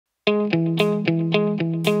Good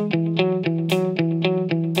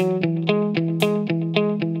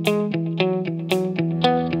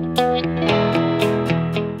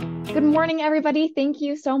morning, everybody. Thank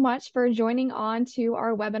you so much for joining on to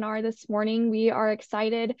our webinar this morning. We are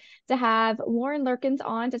excited to have Lauren Lurkins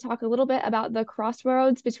on to talk a little bit about the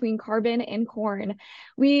crossroads between carbon and corn.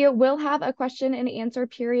 We will have a question and answer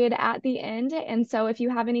period at the end. And so if you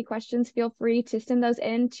have any questions, feel free to send those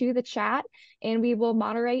in to the chat and we will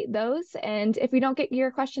moderate those. And if we don't get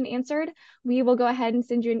your question answered, we will go ahead and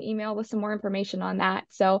send you an email with some more information on that.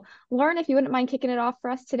 So Lauren, if you wouldn't mind kicking it off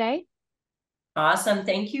for us today. Awesome.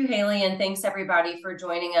 Thank you, Haley. And thanks everybody for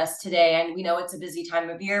joining us today. And we know it's a busy time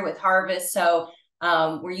of year with harvest. So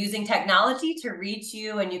we're using technology to reach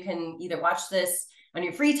you, and you can either watch this on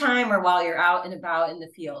your free time or while you're out and about in the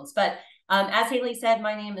fields. But as Haley said,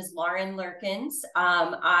 my name is Lauren Lurkins.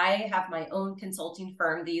 I have my own consulting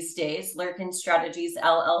firm these days, Lurkins Strategies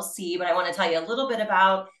LLC. But I want to tell you a little bit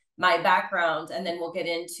about my background, and then we'll get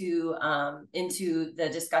into the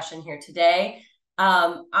discussion here today.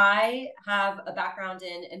 I have a background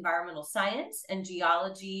in environmental science and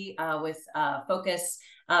geology with focus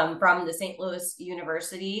from the St. Louis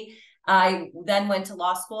University. I then went to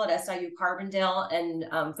law school at SIU Carbondale and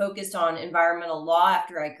focused on environmental law.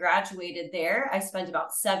 After I graduated there, I spent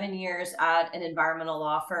about 7 years at an environmental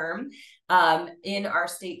law firm in our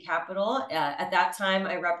state capital. At that time,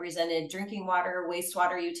 I represented drinking water,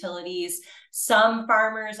 wastewater utilities, some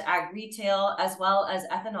farmers, ag retail, as well as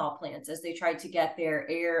ethanol plants as they tried to get their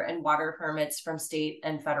air and water permits from state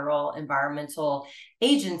and federal environmental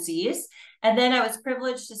agencies. And then I was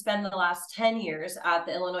privileged to spend the last 10 years at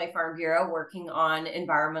the Illinois Farm Bureau working on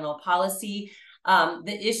environmental policy.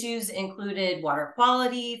 The issues included water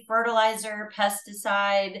quality, fertilizer,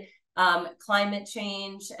 pesticide, climate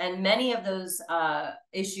change, and many of those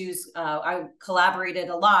issues, I collaborated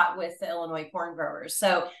a lot with the Illinois corn growers.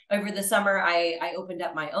 So over the summer, I opened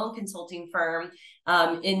up my own consulting firm.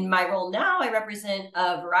 In my role now, I represent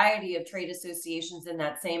a variety of trade associations in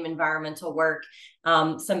that same environmental work,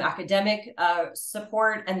 some academic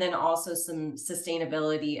support, and then also some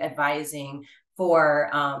sustainability advising for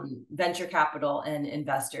venture capital and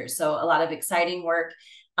investors. So a lot of exciting work.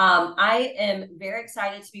 I am very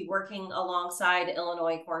excited to be working alongside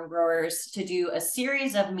Illinois corn growers to do a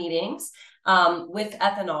series of meetings with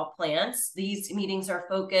ethanol plants. These meetings are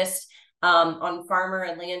focused on farmer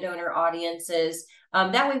and landowner audiences.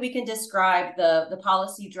 That way we can describe the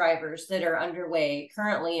policy drivers that are underway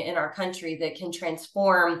currently in our country that can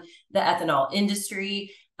transform the ethanol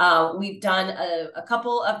industry. We've done a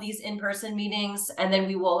couple of these in-person meetings, and then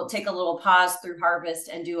we will take a little pause through harvest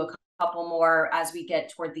and do a couple more as we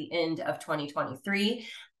get toward the end of 2023.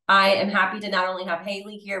 I am happy to not only have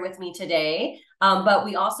Haley here with me today, but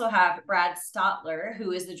we also have Brad Stotler,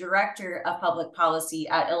 who is the Director of Public Policy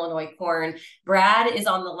at Illinois Corn. Brad is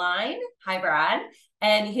on the line. Hi, Brad.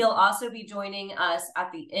 And he'll also be joining us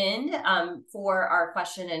at the end for our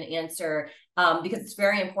question and answer, because it's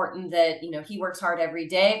very important that, he works hard every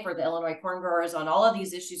day for the Illinois corn growers on all of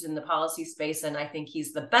these issues in the policy space. And I think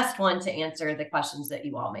he's the best one to answer the questions that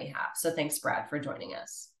you all may have. So thanks, Brad, for joining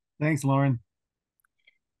us. Thanks, Lauren.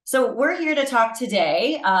 So we're here to talk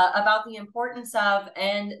today about the importance of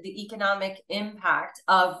and the economic impact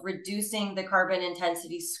of reducing the carbon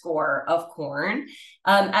intensity score of corn,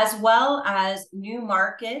 as well as new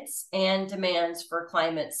markets and demands for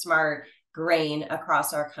climate smart grain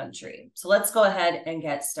across our country. So let's go ahead and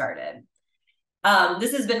get started.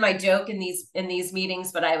 This has been my joke in these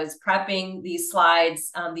meetings, but I was prepping these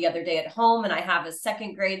slides the other day at home, and I have a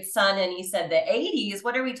second grade son, and he said, the 80s,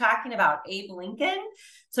 what are we talking about, Abe Lincoln?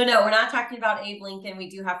 So no, we're not talking about Abe Lincoln. We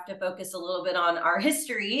do have to focus a little bit on our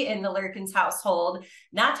history in the Lurkins household,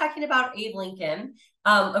 not talking about Abe Lincoln.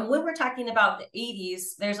 And when we're talking about the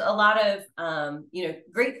 80s, there's a lot of,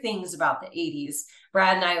 great things about the 80s.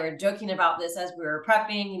 Brad and I were joking about this as we were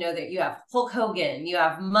prepping, that you have Hulk Hogan, you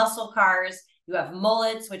have muscle cars, you have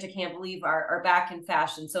mullets, which I can't believe are back in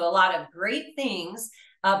fashion. So a lot of great things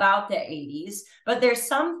about the 80s, but there's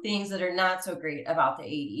some things that are not so great about the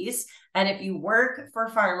 80s. And if you work for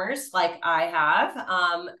farmers like I have,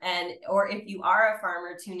 or if you are a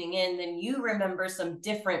farmer tuning in, then you remember some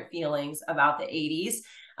different feelings about the 80s.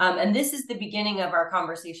 And this is the beginning of our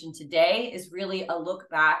conversation today, is really a look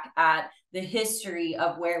back at the history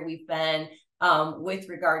of where we've been with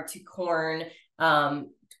regard to corn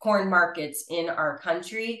markets in our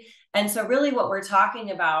country. And so really what we're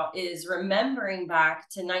talking about is remembering back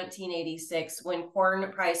to 1986 when corn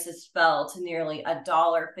prices fell to nearly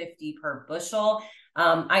 $1.50 per bushel.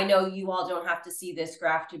 I know you all don't have to see this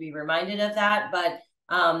graph to be reminded of that, but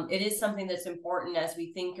it is something that's important as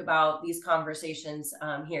we think about these conversations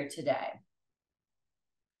here today.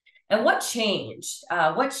 And what changed?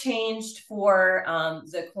 What changed for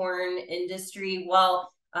the corn industry?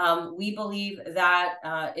 Well, we believe that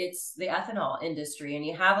it's the ethanol industry, and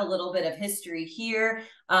you have a little bit of history here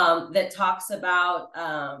that talks about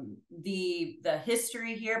the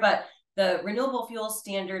history here, but the renewable fuel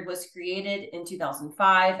standard was created in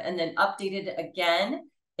 2005 and then updated again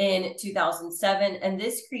in 2007, and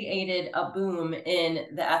this created a boom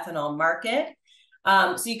in the ethanol market.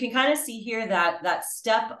 So you can kind of see here that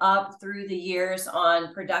step up through the years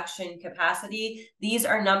on production capacity. These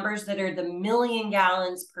are numbers that are the million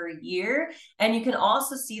gallons per year. And you can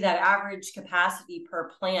also see that average capacity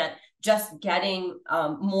per plant just getting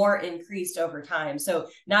more increased over time. So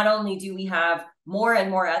not only do we have more and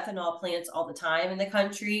more ethanol plants all the time in the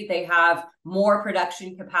country, they have more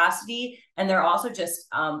production capacity, and they're also just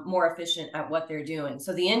more efficient at what they're doing.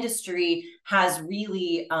 So the industry has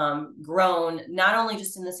really grown, not only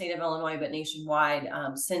just in the state of Illinois, but nationwide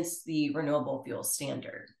since the renewable fuel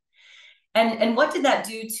standard. And what did that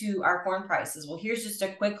do to our corn prices? Well, here's just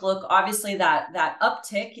a quick look. Obviously, that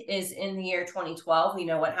uptick is in the year 2012. We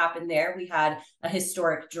know what happened there. We had a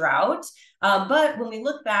historic drought. But when we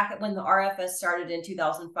look back at when the RFS started in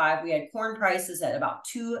 2005, we had corn prices at about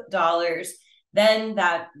 $2. Then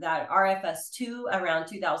that RFS2 around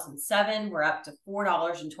 2007, we're up to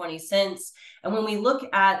 $4.20. And when we look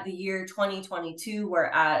at the year 2022, we're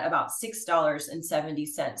at about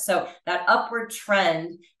 $6.70. So that upward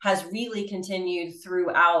trend has really continued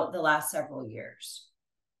throughout the last several years.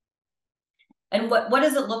 And what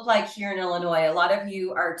does it look like here in Illinois? A lot of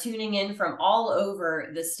you are tuning in from all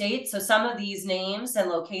over the state. So some of these names and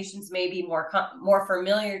locations may be more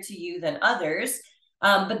familiar to you than others.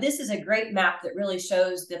 But this is a great map that really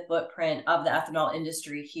shows the footprint of the ethanol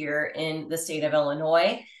industry here in the state of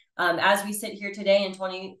Illinois. As we sit here today in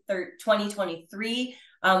 2023,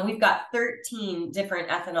 we've got 13 different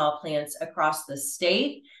ethanol plants across the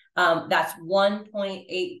state. That's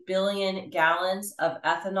 1.8 billion gallons of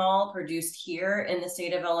ethanol produced here in the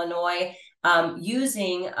state of Illinois,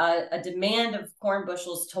 using a demand of corn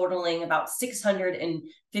bushels totaling about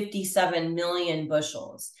 657 million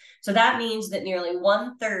bushels. So that means that nearly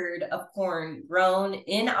 1/3 of corn grown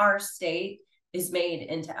in our state is made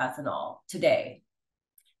into ethanol today.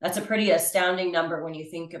 That's a pretty astounding number when you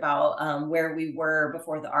think about where we were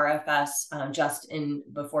before the RFS,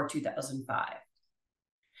 before 2005.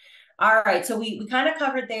 All right, so we kind of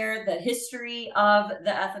covered there the history of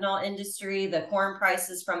the ethanol industry, the corn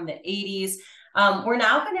prices from the 80s. We're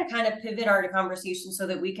now going to kind of pivot our conversation so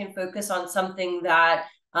that we can focus on something that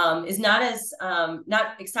is not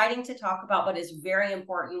exciting to talk about, but is very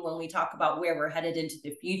important when we talk about where we're headed into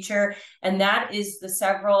the future. And that is the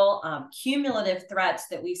several cumulative threats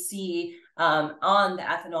that we see on the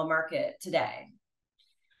ethanol market today.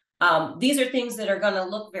 These are things that are going to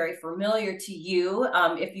look very familiar to you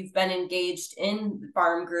if you've been engaged in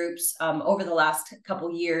farm groups over the last couple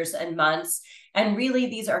years and months. And really,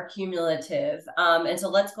 these are cumulative. And so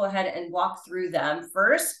let's go ahead and walk through them.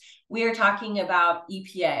 First, we are talking about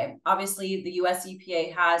EPA. Obviously, the US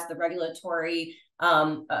EPA has the regulatory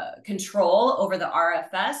control over the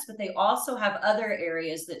RFS, but they also have other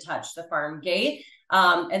areas that touch the farm gate.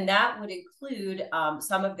 And that would include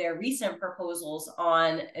some of their recent proposals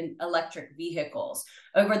on electric vehicles.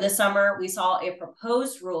 Over the summer, we saw a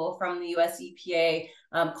proposed rule from the US EPA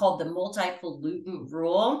called the multi-pollutant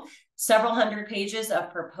rule. Several hundred pages of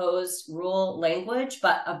proposed rule language,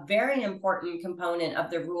 but a very important component of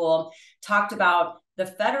the rule talked about the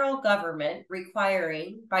federal government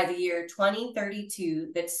requiring by the year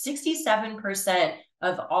 2032 that 67%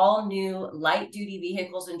 of all new light-duty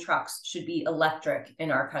vehicles and trucks should be electric in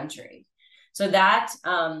our country. So that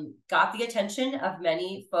got the attention of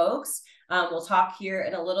many folks. We'll talk here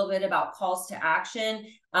in a little bit about calls to action,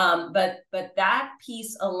 but that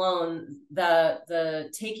piece alone, the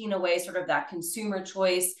taking away sort of that consumer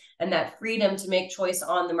choice and that freedom to make choice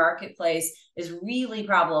on the marketplace is really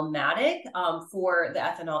problematic for the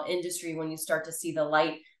ethanol industry when you start to see the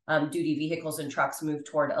light duty vehicles and trucks move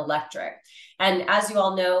toward electric. And as you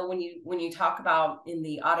all know, when you talk about in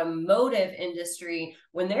the automotive industry,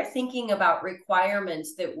 when they're thinking about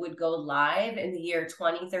requirements that would go live in the year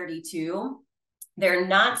 2032, they're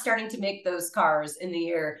not starting to make those cars in the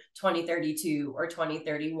year 2032 or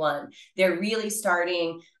 2031. They're really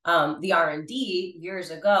starting the R&D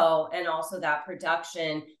years ago, and also that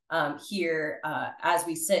production here as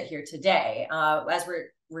we sit here today. As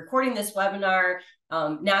we're recording this webinar,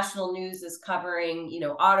 national news is covering,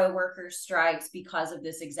 auto workers strikes because of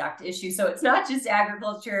this exact issue. So it's not just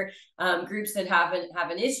agriculture groups that have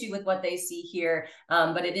an issue with what they see here,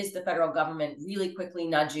 but it is the federal government really quickly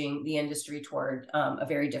nudging the industry toward a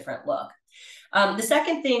very different look. The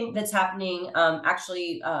second thing that's happening,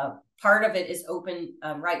 part of it is open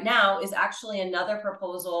right now, is actually another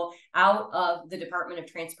proposal out of the Department of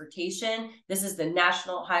Transportation. This is the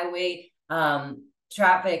National Highway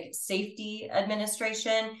Traffic Safety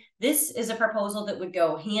Administration. This is a proposal that would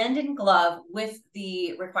go hand in glove with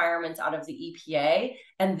the requirements out of the EPA.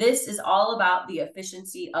 And this is all about the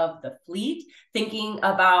efficiency of the fleet, thinking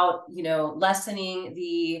about, lessening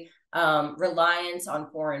the reliance on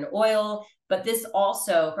foreign oil. But this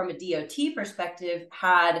also, from a DOT perspective,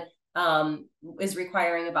 is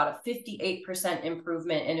requiring about a 58%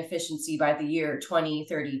 improvement in efficiency by the year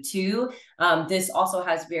 2032. This also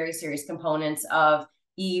has very serious components of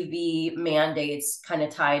EV mandates kind of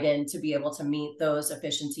tied in to be able to meet those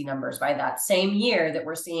efficiency numbers by that same year that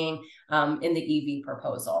we're seeing in the EV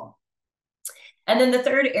proposal. And then the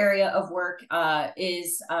third area of work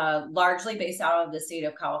is largely based out of the state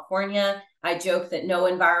of California. I joke that no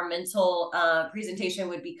environmental presentation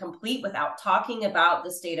would be complete without talking about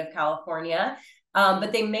the state of California.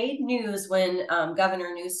 But they made news when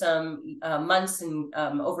Governor Newsom months and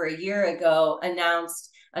over a year ago announced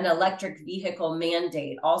an electric vehicle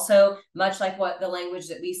mandate. Also, much like what the language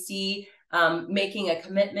that we see, making a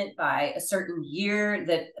commitment by a certain year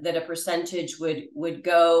that a percentage would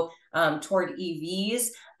go toward EVs.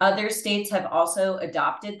 Other states have also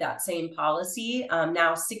adopted that same policy.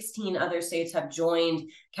 Now 16 other states have joined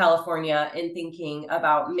California in thinking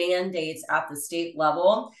about mandates at the state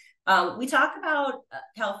level. We talk about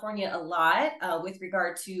California a lot with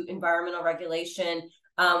regard to environmental regulation.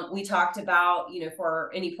 We talked about,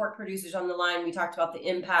 for any pork producers on the line, we talked about the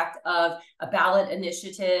impact of a ballot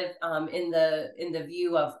initiative in the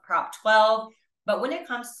view of Prop 12. But when it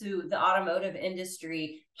comes to the automotive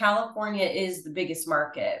industry, California is the biggest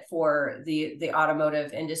market for the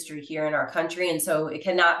automotive industry here in our country. And so it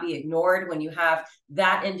cannot be ignored when you have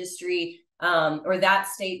that industry or that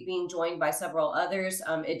state being joined by several others.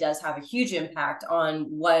 It does have a huge impact on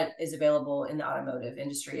what is available in the automotive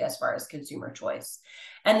industry as far as consumer choice.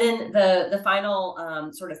 And then the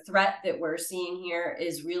final sort of threat that we're seeing here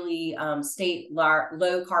is really state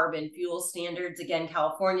low carbon fuel standards. Again,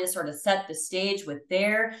 California sort of set the stage with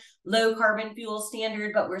their low carbon fuel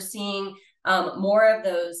standard, but we're seeing more of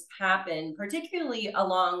those happen, particularly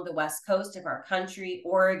along the West Coast of our country,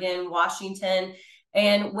 Oregon, Washington.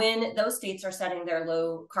 And when those states are setting their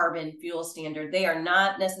low carbon fuel standard, they are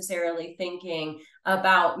not necessarily thinking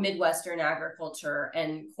about Midwestern agriculture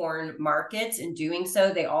and corn markets. In doing so,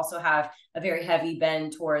 they also have a very heavy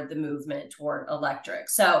bend toward the movement toward electric.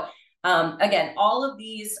 So again, all of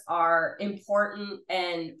these are important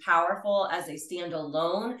and powerful as they stand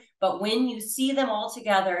alone. But when you see them all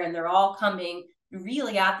together and they're all coming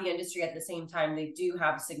really at the industry at the same time, they do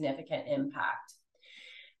have significant impact.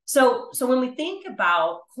 So when we think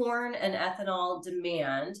about corn and ethanol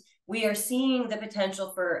demand, we are seeing the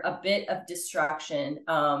potential for a bit of destruction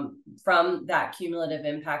from that cumulative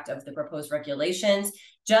impact of the proposed regulations.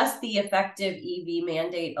 Just the effective EV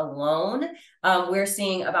mandate alone, we're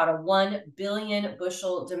seeing about a 1 billion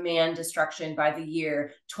bushel demand destruction by the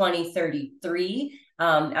year 2033.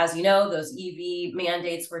 As you know, those EV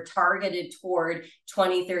mandates were targeted toward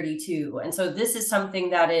 2032. And so this is something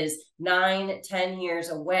that is 9-10 years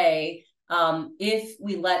away if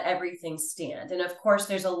we let everything stand. And of course,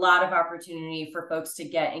 there's a lot of opportunity for folks to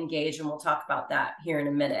get engaged, and we'll talk about that here in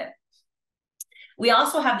a minute. We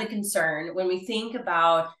also have the concern when we think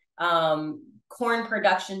about corn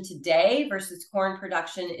production today versus corn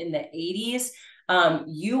production in the 80s.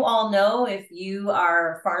 You all know, if you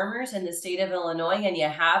are farmers in the state of Illinois, and you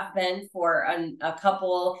have been for a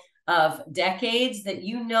couple of decades, that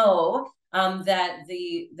you know that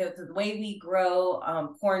the way we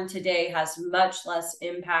grow corn today has much less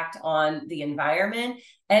impact on the environment,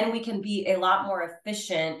 and we can be a lot more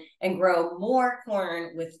efficient and grow more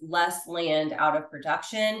corn with less land out of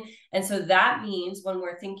production. And so that means when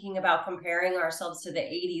we're thinking about comparing ourselves to the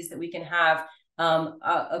 80s, that we can have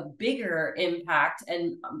a bigger impact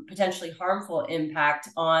and potentially harmful impact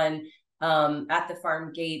on at the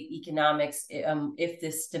farm gate economics if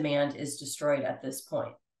this demand is destroyed at this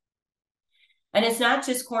point. And it's not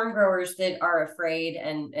just corn growers that are afraid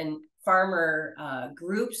and farmer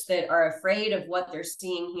groups that are afraid of what they're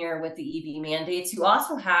seeing here with the EV mandates. You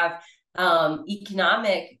also have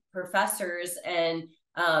economic professors and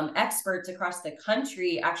experts across the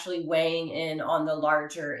country actually weighing in on the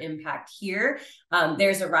larger impact here.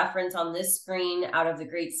 There's a reference on this screen out of the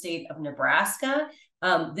great state of Nebraska.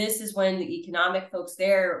 This is when the economic folks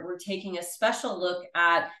there were taking a special look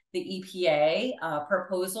at the EPA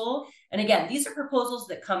proposal. And again, these are proposals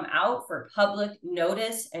that come out for public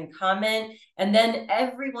notice and comment. And then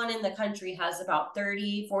everyone in the country has about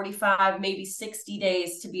 30, 45, maybe 60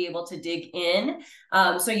 days to be able to dig in.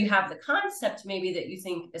 So you have the concept maybe that you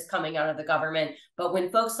think is coming out of the government. But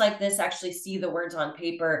when folks like this actually see the words on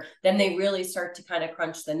paper, then they really start to kind of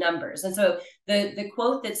crunch the numbers. And so the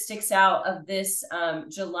quote that sticks out of this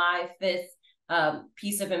July 5th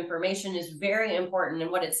piece of information is very important.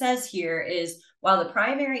 And what it says here is, while the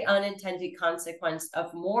primary unintended consequence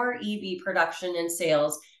of more EV production and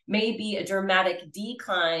sales may be a dramatic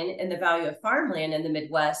decline in the value of farmland in the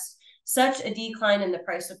Midwest, such a decline in the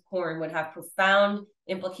price of corn would have profound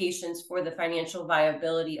implications for the financial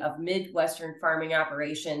viability of Midwestern farming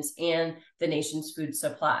operations and the nation's food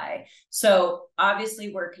supply. So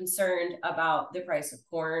obviously we're concerned about the price of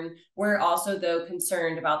corn. We're also, though,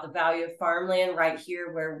 concerned about the value of farmland right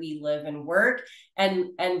here where we live and work, and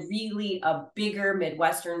really a bigger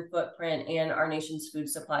Midwestern footprint and our nation's food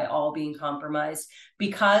supply all being compromised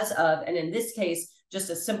because of, and in this case, just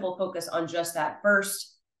a simple focus on just that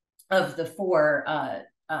first of the four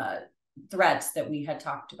threats that we had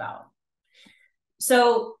talked about.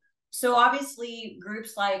 So obviously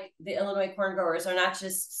groups like the Illinois corn growers are not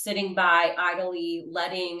just sitting by idly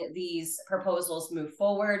letting these proposals move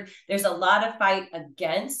forward. There's a lot of fight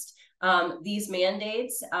against these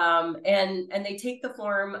mandates, and they take the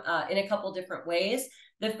form in a couple different ways.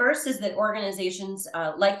 The first is that organizations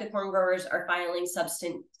like the corn growers are filing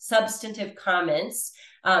substantive comments.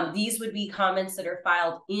 These would be comments that are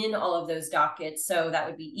filed in all of those dockets. So that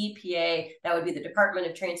would be EPA, that would be the Department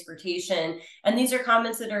of Transportation. And these are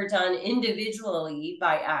comments that are done individually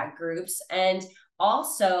by ag groups and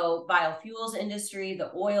also biofuels industry,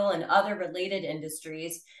 the oil and other related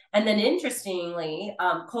industries. And then interestingly,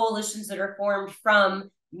 coalitions that are formed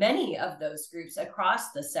from many of those groups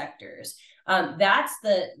across the sectors. That's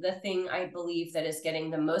the thing I believe that is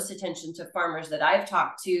getting the most attention to farmers that I've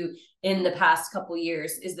talked to in the past couple of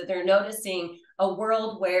years, is that they're noticing a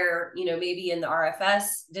world where, you know, maybe in the RFS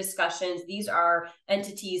discussions, these are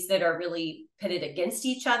entities that are really pitted against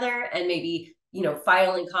each other and maybe, you know,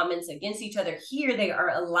 filing comments against each other. Here, they are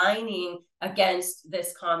aligning against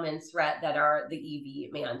this common threat that are the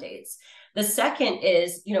EV mandates. The second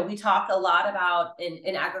is, you know, we talk a lot about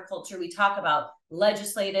in agriculture, we talk about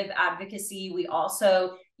legislative advocacy. We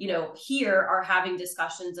also, you know, here are having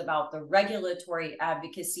discussions about the regulatory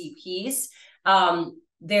advocacy piece.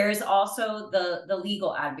 There's also the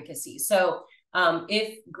legal advocacy. So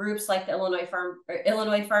if groups like the Illinois Farm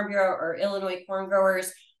Bureau or Illinois corn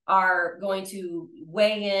growers are going to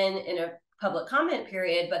weigh in a public comment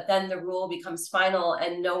period, but then the rule becomes final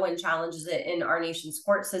and no one challenges it in our nation's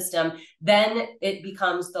court system, then it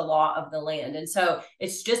becomes the law of the land. And so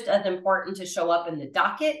it's just as important to show up in the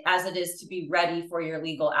docket as it is to be ready for your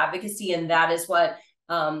legal advocacy. And that is what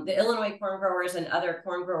the Illinois corn growers and other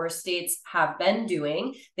corn grower states have been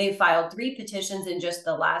doing. They filed 3 petitions in just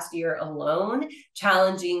the last year alone,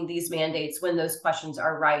 challenging these mandates when those questions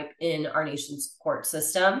are ripe in our nation's court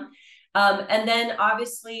system. And then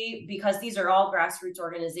obviously, because these are all grassroots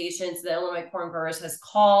organizations, the Illinois corn growers has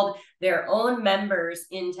called their own members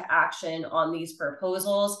into action on these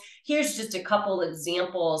proposals. Here's just a couple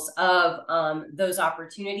examples of those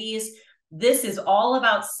opportunities. This is all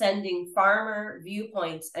about sending farmer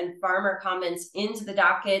viewpoints and farmer comments into the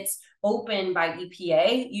dockets open by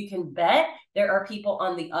EPA. You can bet there are people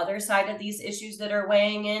on the other side of these issues that are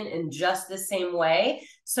weighing in just the same way.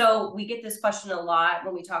 So we get this question a lot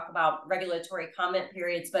when we talk about regulatory comment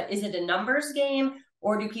periods, but is it a numbers game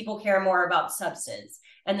or do people care more about substance?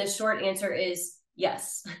 And the short answer is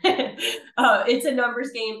yes. It's a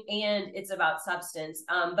numbers game and it's about substance,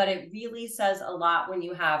 but it really says a lot when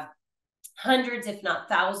you have hundreds, if not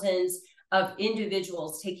thousands, of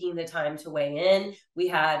individuals taking the time to weigh in. We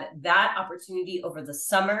had that opportunity over the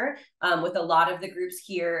summer with a lot of the groups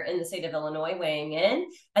here in the state of Illinois weighing in.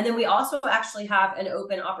 And then we also actually have an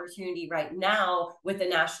open opportunity right now with the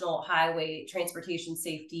National Highway Transportation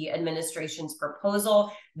Safety Administration's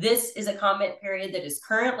proposal. This is a comment period that is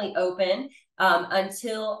currently open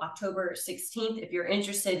until October 16th. If you're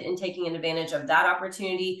interested in taking advantage of that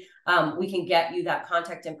opportunity, we can get you that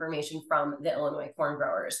contact information from the Illinois corn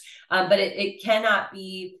growers. But it cannot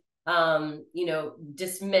be,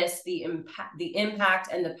 dismiss the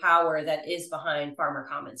impact and the power that is behind farmer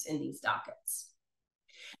comments in these dockets.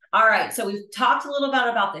 All right, so we've talked a little bit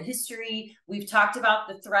about the history. We've talked about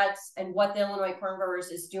the threats and what the Illinois Corn Growers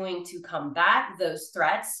is doing to combat those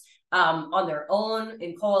threats on their own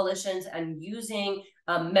in coalitions and using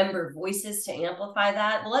member voices to amplify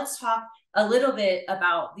that. Let's talk a little bit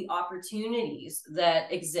about the opportunities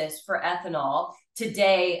that exist for ethanol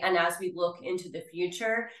today and as we look into the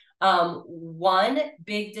future. One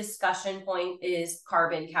big discussion point is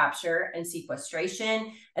carbon capture and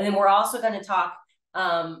sequestration. And then we're also going to talk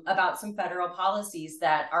about some federal policies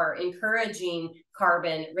that are encouraging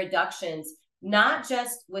carbon reductions, not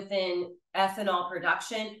just within ethanol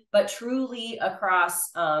production, but truly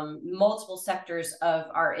across multiple sectors of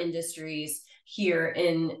our industries here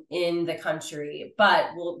in the country.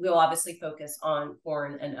 But we'll obviously focus on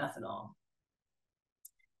corn and ethanol.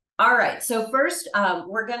 All right, so first,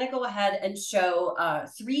 we're going to go ahead and show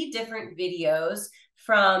 3 different videos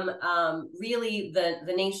from really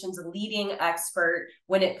the nation's leading expert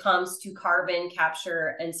when it comes to carbon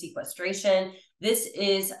capture and sequestration. This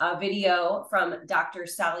is a video from Dr.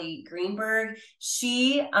 Sally Greenberg.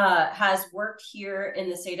 She has worked here in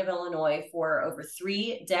the state of Illinois for over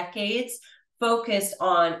 3 decades, focused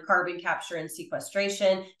on carbon capture and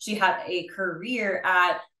sequestration. She had a career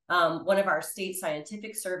at one of our state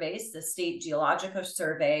scientific surveys, the State Geological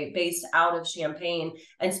Survey, based out of Champaign,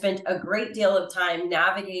 and spent a great deal of time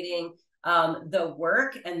navigating the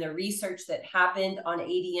work and the research that happened on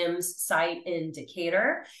ADM's site in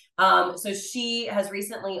Decatur. So she has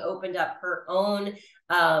recently opened up her own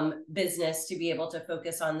business to be able to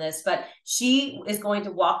focus on this, but she is going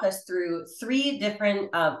to walk us through 3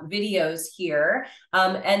 different videos here.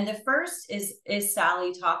 And the first is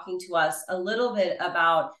Sally talking to us a little bit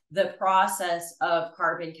about the process of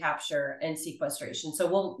carbon capture and sequestration. So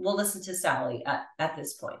we'll listen to Sally at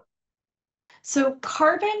this point. So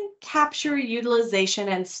carbon capture, utilization,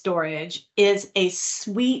 and storage is a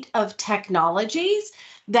suite of technologies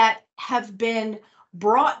that have been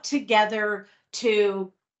brought together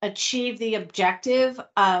to achieve the objective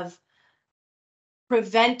of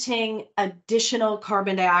preventing additional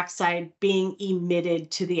carbon dioxide being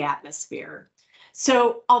emitted to the atmosphere.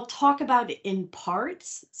 So I'll talk about it in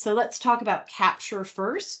parts. So let's talk about capture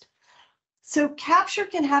first. So capture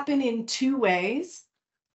can happen in 2 ways.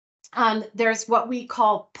 There's what we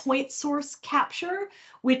call point source capture,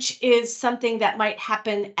 which is something that might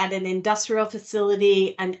happen at an industrial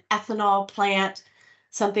facility, an ethanol plant,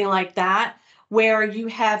 something like that, where you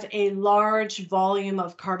have a large volume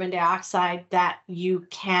of carbon dioxide that you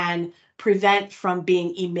can prevent from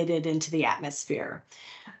being emitted into the atmosphere.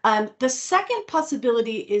 The second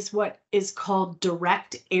possibility is what is called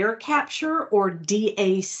direct air capture, or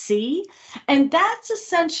DAC, and that's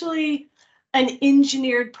essentially an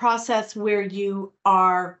engineered process where you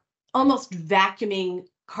are almost vacuuming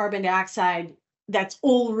carbon dioxide that's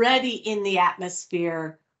already in the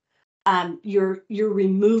atmosphere. You're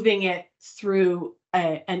removing it through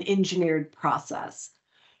an engineered process.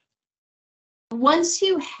 Once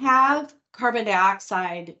you have carbon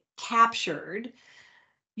dioxide captured,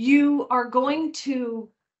 you are going to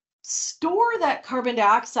store that carbon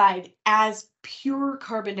dioxide as pure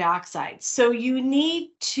carbon dioxide. So you need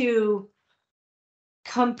to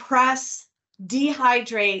compress,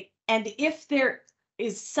 dehydrate, and if there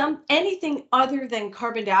is anything other than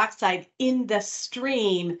carbon dioxide in the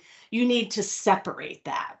stream, you need to separate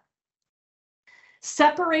that.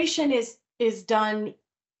 Separation is done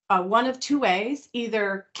one of 2 ways,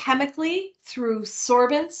 either chemically through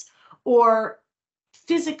sorbents or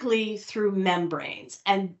physically through membranes,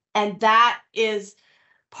 and that is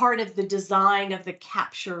part of the design of the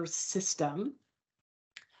capture system.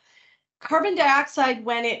 Carbon dioxide,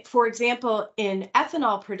 when it, for example, in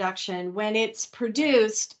ethanol production, when it's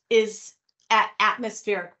produced, is at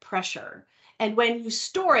atmospheric pressure. And when you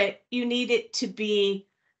store it, you need it to be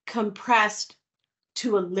compressed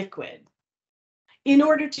to a liquid. In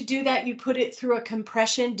order to do that, you put it through a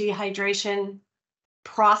compression dehydration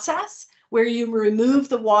process where you remove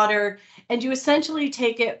the water and you essentially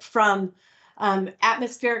take it from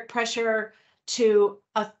atmospheric pressure to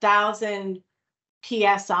 1,000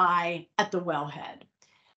 PSI at the wellhead.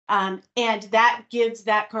 And that gives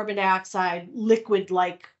that carbon dioxide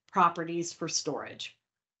liquid-like properties for storage.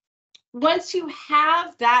 Once you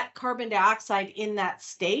have that carbon dioxide in that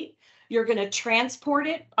state, you're going to transport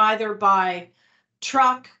it either by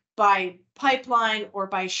truck, by pipeline, or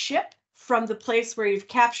by ship from the place where you've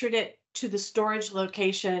captured it to the storage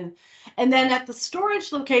location. And then at the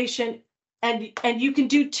storage location, and you can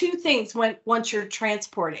do 2 things once you're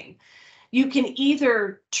transporting. You can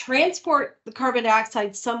either transport the carbon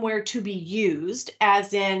dioxide somewhere to be used,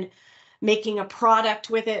 as in making a product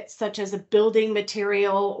with it, such as a building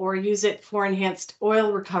material, or use it for enhanced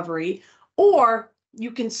oil recovery, or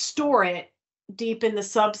you can store it deep in the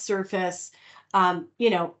subsurface, a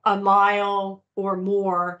mile or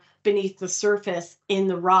more beneath the surface in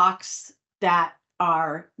the rocks that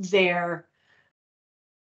are there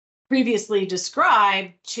previously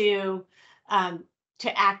described to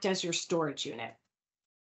act as your storage unit.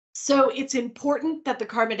 So it's important that the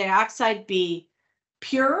carbon dioxide be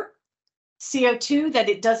pure CO2, that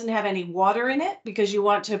it doesn't have any water in it, because you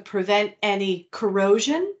want to prevent any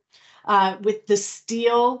corrosion with the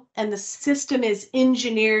steel, and the system is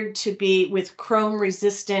engineered to be with chrome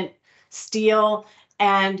resistant steel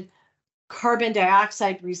and carbon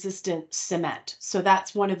dioxide resistant cement. So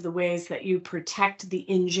that's one of the ways that you protect the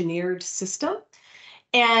engineered system.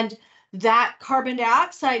 And that carbon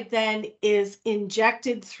dioxide then is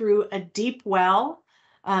injected through a deep well,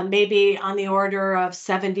 maybe on the order of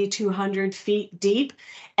 7,200 feet deep.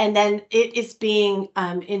 And then it is being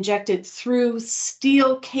injected through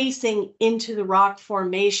steel casing into the rock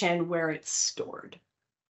formation where it's stored.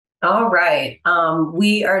 All right.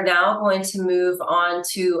 We are now going to move on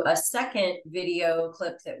to a second video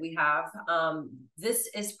clip that we have. This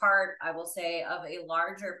is part, I will say, of a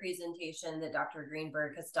larger presentation that Dr.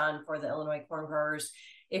 Greenberg has done for the Illinois corn growers.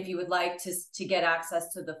 If you would like to get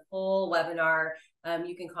access to the full webinar,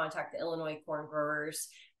 you can contact the Illinois corn growers.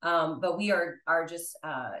 But we are just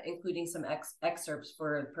including some excerpts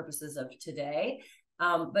for purposes of today.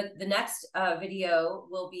 But the next video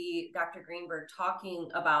will be Dr. Greenberg talking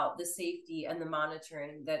about the safety and the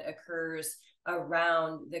monitoring that occurs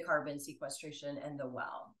around the carbon sequestration and the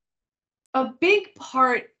well. A big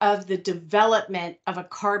part of the development of a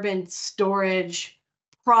carbon storage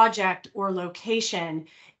project or location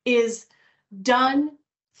is done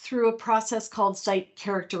through a process called site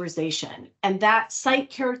characterization. And that site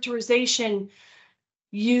characterization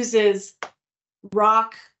uses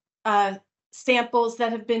rock samples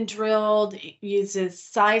that have been drilled. It uses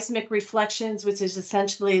seismic reflections, which is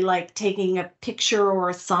essentially like taking a picture or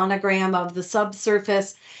a sonogram of the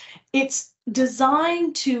subsurface. It's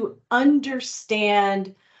designed to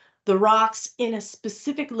understand the rocks in a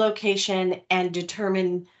specific location and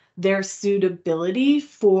determine their suitability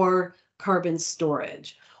for carbon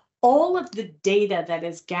storage. All of the data that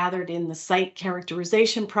is gathered in the site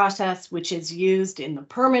characterization process, which is used in the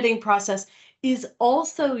permitting process, is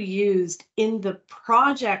also used in the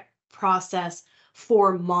project process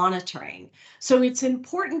for monitoring. So it's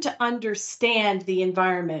important to understand the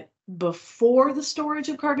environment before the storage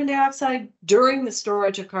of carbon dioxide, during the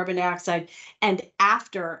storage of carbon dioxide, and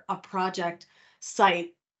after a project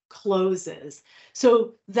site closes.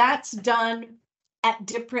 So that's done at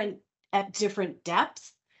different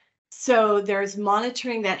depths. So there's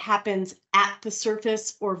monitoring that happens at the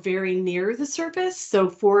surface or very near the surface. So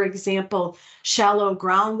for example, shallow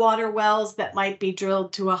groundwater wells that might be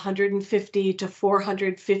drilled to 150 to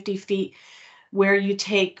 450 feet, where you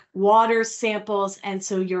take water samples. And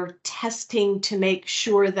so you're testing to make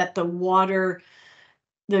sure that the water,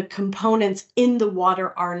 the components in the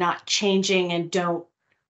water are not changing and don't,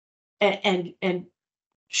 and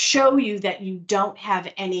show you that you don't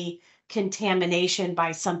have any contamination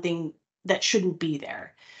by something that shouldn't be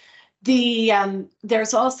there.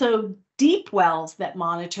 There's also deep wells that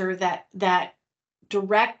monitor that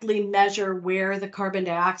directly measure where the carbon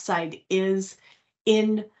dioxide is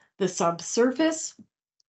in the subsurface.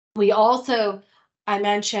 We also, I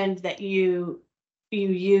mentioned that you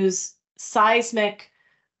use seismic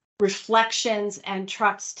reflections and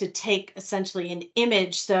trucks to take essentially an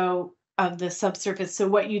image of the subsurface. So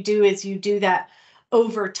what you do is you do that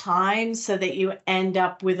over time so that you end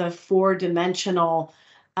up with a 4-dimensional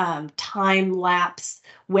time-lapse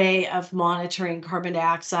way of monitoring carbon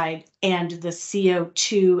dioxide and the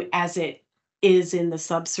CO2 as it is in the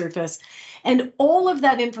subsurface. And all of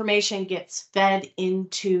that information gets fed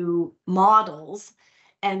into models,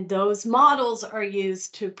 and those models are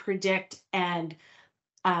used to predict and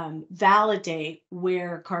validate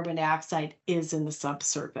where carbon dioxide is in the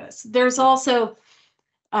subsurface. There's also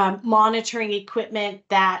monitoring equipment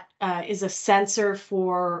that is a sensor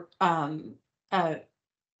for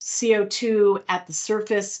CO2 at the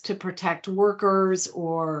surface to protect workers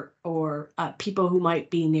or people who might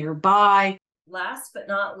be nearby. Last but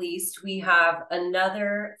not least, we have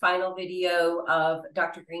another final video of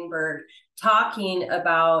Dr. Greenberg talking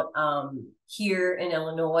about here in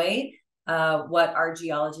Illinois, what our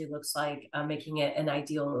geology looks like, making it an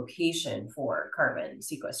ideal location for carbon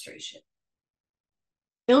sequestration.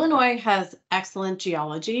 Illinois has excellent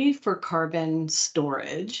geology for carbon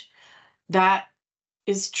storage. That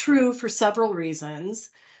is true for several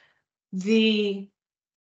reasons. The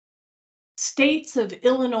states of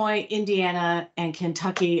Illinois, Indiana, and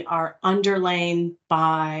Kentucky are underlain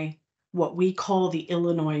by what we call the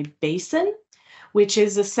Illinois Basin, which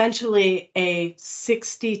is essentially a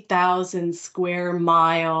 60,000 square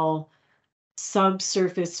mile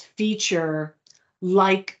subsurface feature,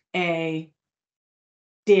 like a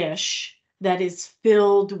dish that is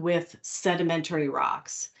filled with sedimentary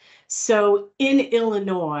rocks. So in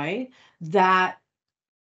Illinois, that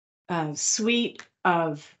suite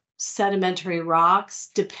of sedimentary rocks,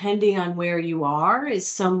 depending on where you are, is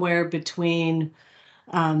somewhere between,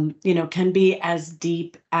 can be as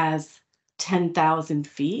deep as 10,000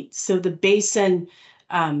 feet. So the basin,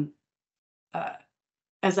 as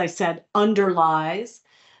I said, underlies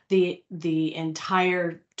the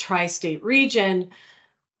entire tri-state region.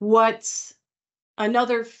 What's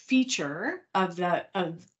another feature of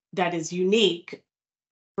that is unique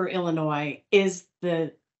for Illinois is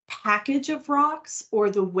the package of rocks, or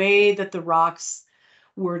the way that the rocks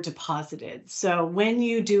were deposited. So when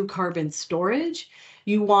you do carbon storage,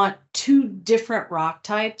 you want two different rock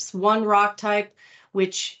types. One rock type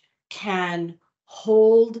which can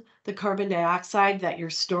hold the carbon dioxide that you're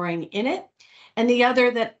storing in it, and the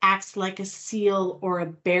other that acts like a seal or a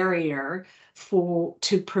barrier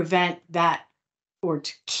to prevent that, or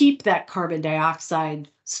to keep that carbon dioxide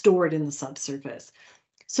stored in the subsurface.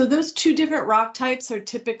 So those two different rock types are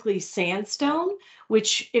typically sandstone,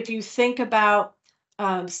 which, if you think about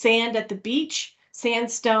sand at the beach,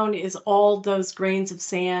 sandstone is all those grains of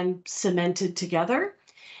sand cemented together.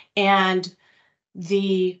 And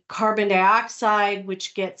the carbon dioxide,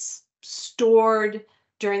 which gets stored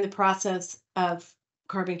during the process of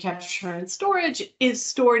carbon capture and storage, is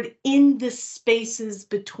stored in the spaces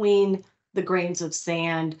between the grains of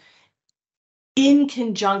sand, in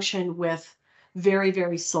conjunction with very,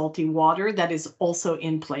 very salty water that is also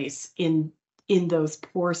in place in those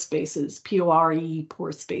pore spaces, P-O-R-E,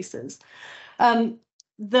 pore spaces.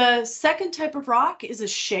 The second type of rock is a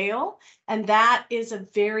shale, and that is a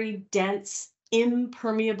very dense,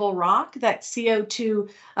 impermeable rock that CO2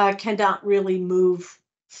 cannot really move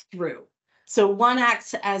through. So one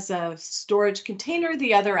acts as a storage container,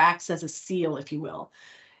 the other acts as a seal, if you will.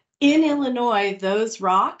 In Illinois, those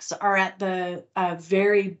rocks are at the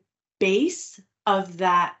very base of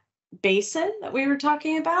that basin that we were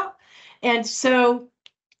talking about. And so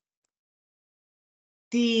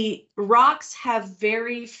the rocks have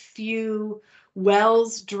very few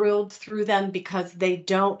wells drilled through them because they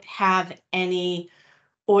don't have any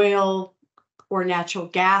oil or natural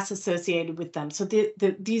gas associated with them. So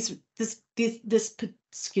this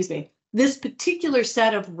particular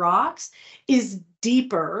set of rocks is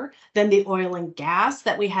deeper than the oil and gas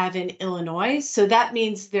that we have in Illinois. So that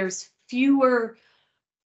means there's fewer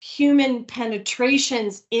human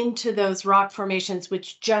penetrations into those rock formations,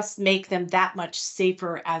 which just make them that much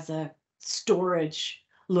safer as a storage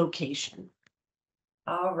location.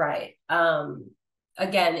 All right.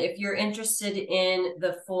 Again, if you're interested in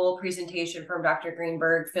the full presentation from Dr.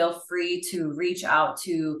 Greenberg, feel free to reach out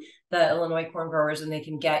to the Illinois corn growers and they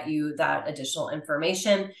can get you that additional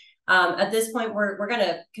information. At this point, we're going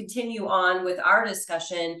to continue on with our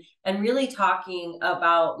discussion and really talking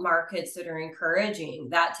about markets that are encouraging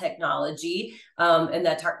that technology, and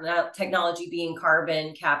that technology being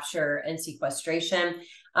carbon capture and sequestration.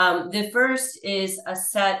 The first is a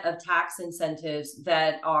set of tax incentives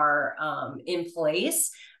that are in place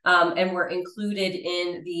and were included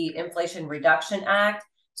in the Inflation Reduction Act.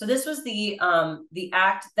 So this was the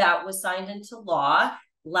act that was signed into law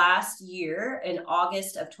last year in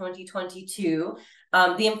August of 2022.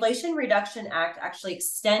 The Inflation Reduction Act actually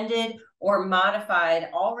extended or modified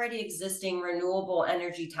already existing renewable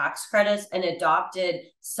energy tax credits and adopted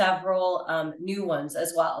several new ones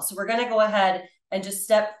as well. So we're going to go ahead and just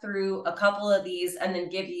step through a couple of these and then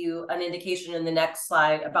give you an indication in the next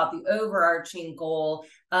slide about the overarching goal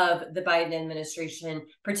of the Biden administration,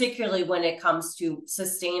 particularly when it comes to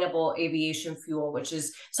sustainable aviation fuel, which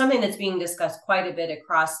is something that's being discussed quite a bit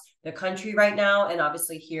across the country right now, and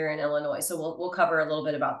obviously here in Illinois. So we'll cover a little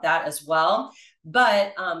bit about that as well.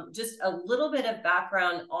 But just a little bit of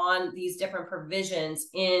background on these different provisions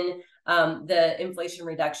in the Inflation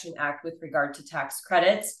Reduction Act with regard to tax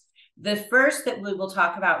credits. The first that we will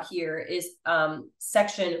talk about here is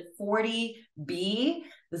Section 40B.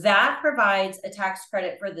 That provides a tax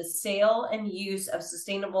credit for the sale and use of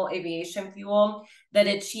sustainable aviation fuel that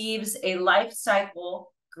achieves a life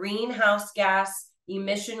cycle greenhouse gas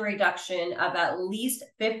emission reduction of at least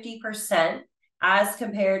 50% as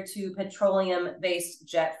compared to petroleum-based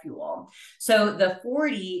jet fuel. So the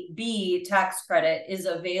 40B tax credit is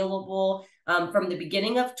available from the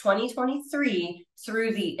beginning of 2023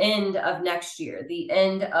 through the end of next year, the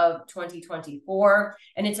end of 2024.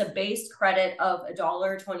 And it's a base credit of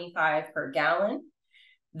 $1.25 per gallon.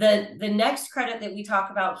 The next credit that we talk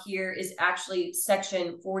about here is actually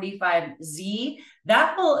Section 45Z.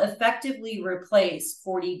 That will effectively replace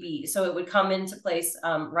 40B. So it would come into place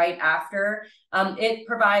right after. It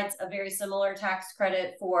provides a very similar tax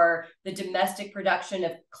credit for the domestic production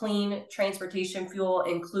of clean transportation fuel,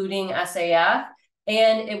 including SAF.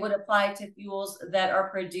 And it would apply to fuels that are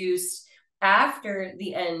produced after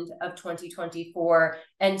the end of 2024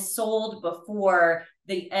 and sold before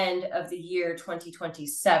the end of the year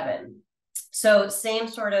 2027. So same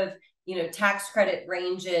sort of, tax credit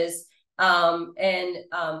ranges.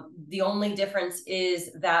 The only difference is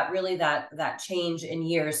that really that change in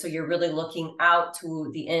years. So you're really looking out to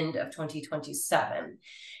the end of 2027.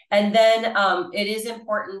 And then it is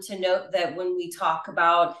important to note that when we talk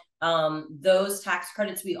about those tax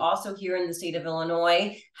credits, we also here in the state of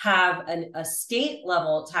Illinois have a state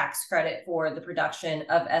level tax credit for the production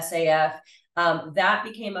of SAF. That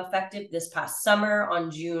became effective this past summer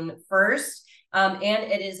on June 1st. And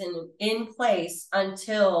it is in place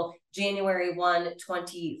until January 1,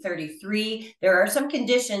 2033. There are some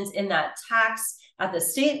conditions in that tax at the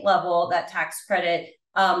state level, that tax credit,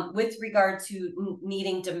 with regard to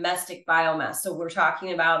needing domestic biomass. So we're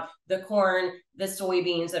talking about the corn, the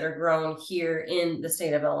soybeans that are grown here in the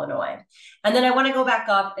state of Illinois. And then I want to go back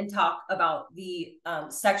up and talk about the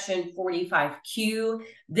Section 45Q.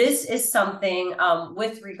 This is something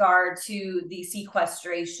with regard to the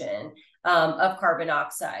sequestration of carbon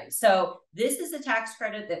dioxide. So this is a tax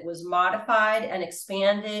credit that was modified and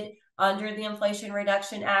expanded under the Inflation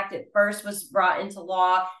Reduction Act. It first was brought into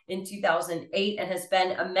law in 2008 and has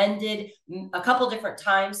been amended a couple different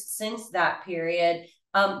times since that period.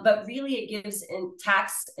 But really it gives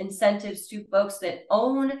tax incentives to folks that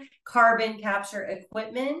own carbon capture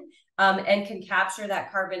equipment and can capture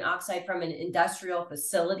that carbon dioxide from an industrial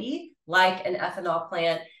facility like an ethanol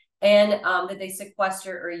plant, and that they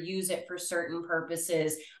sequester or use it for certain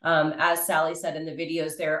purposes. As Sally said in the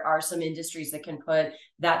videos, there are some industries that can put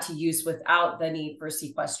that to use without the need for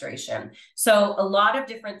sequestration. So a lot of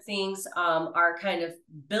different things are kind of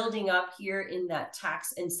building up here in that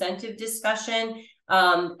tax incentive discussion.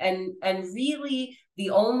 And really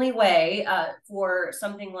the only way for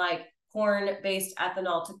something like corn-based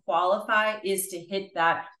ethanol to qualify is to hit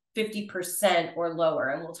that 50% or lower.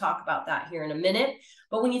 And we'll talk about that here in a minute.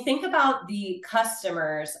 But when you think about the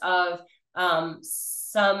customers of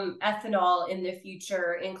some ethanol in the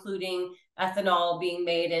future, including ethanol being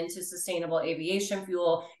made into sustainable aviation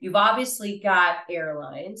fuel, you've obviously got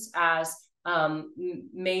airlines as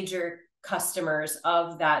major customers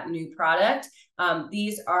of that new product.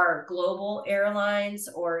 These are global airlines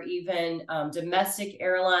or even domestic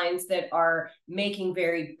airlines that are making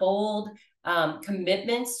very bold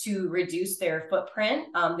commitments to reduce their footprint,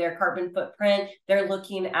 their carbon footprint. They're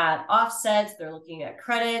looking at offsets, they're looking at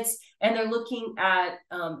credits, and they're looking at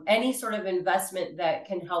any sort of investment that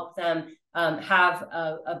can help them have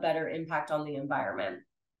a better impact on the environment.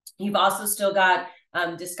 You've also still got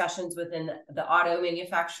discussions within the auto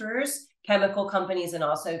manufacturers, chemical companies, and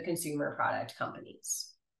also consumer product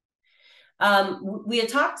companies. We had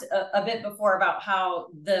talked a bit before about how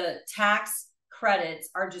the tax credits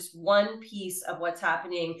are just one piece of what's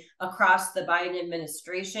happening across the Biden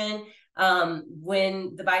administration.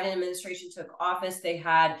 When the Biden administration took office, they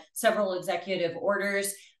had several executive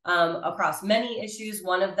orders across many issues.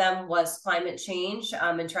 One of them was climate change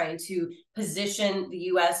and trying to position the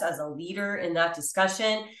U.S. as a leader in that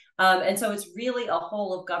discussion. And so it's really a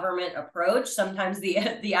whole of government approach. Sometimes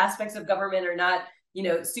the aspects of government are not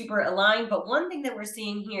super aligned. But one thing that we're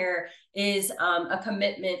seeing here is a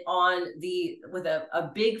commitment with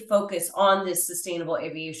a big focus on this sustainable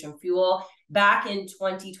aviation fuel. Back in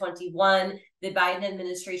 2021, the Biden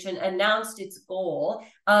administration announced its goal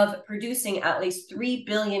of producing at least 3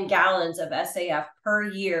 billion gallons of SAF per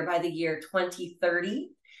year by the year 2030.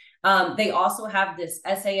 They also have this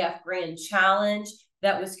SAF Grand Challenge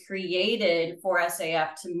that was created for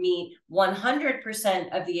SAF to meet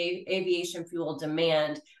 100% of the aviation fuel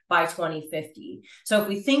demand by 2050. So if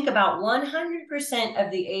we think about 100%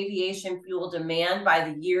 of the aviation fuel demand by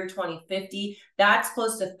the year 2050, that's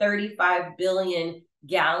close to 35 billion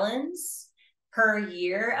gallons. per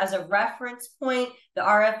year. As a reference point, the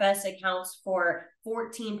RFS accounts for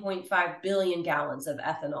 14.5 billion gallons of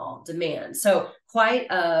ethanol demand. So quite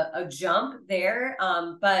a jump there,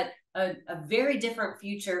 but a very different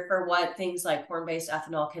future for what things like corn-based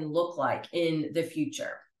ethanol can look like in the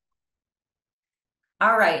future.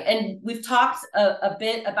 All right, and we've talked a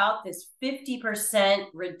bit about this 50%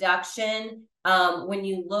 reduction when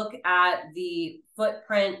you look at the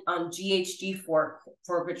footprint on GHG for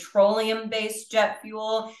petroleum-based jet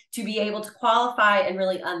fuel to be able to qualify and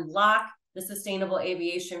really unlock the sustainable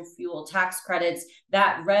aviation fuel tax credits.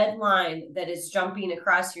 That red line that is jumping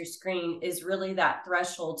across your screen is really that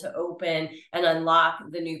threshold to open and unlock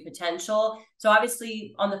the new potential. So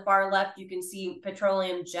obviously on the far left, you can see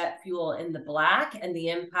petroleum jet fuel in the black and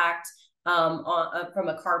the impact from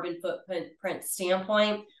a carbon footprint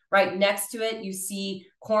standpoint. Right next to it, you see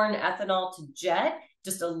corn ethanol to jet,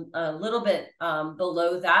 just a little bit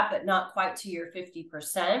below that, but not quite to your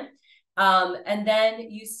 50%. And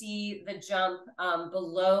then you see the jump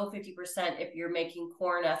below 50% if you're making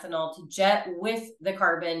corn ethanol to jet with the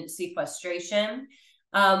carbon sequestration.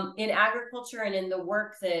 In agriculture and in the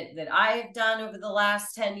work that I've done over the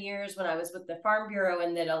last 10 years when I was with the Farm Bureau,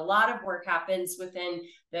 and that a lot of work happens within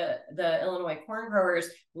the Illinois corn growers,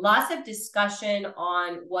 lots of discussion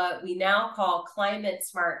on what we now call climate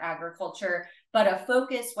smart agriculture, but a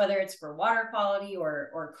focus, whether it's for water quality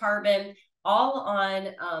or carbon, all on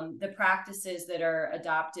the practices that are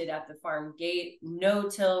adopted at the farm gate: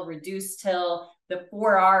 no-till, reduced-till, the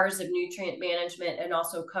 4 R's of nutrient management, and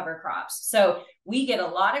also cover crops. So we get a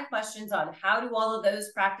lot of questions on how do all of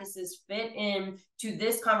those practices fit in to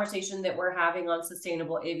this conversation that we're having on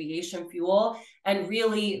sustainable aviation fuel. And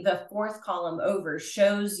really the fourth column over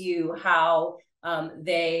shows you how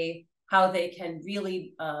they can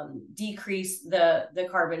really decrease the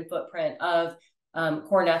carbon footprint of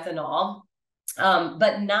corn ethanol.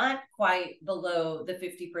 But not quite below the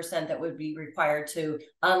 50% that would be required to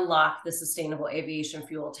unlock the sustainable aviation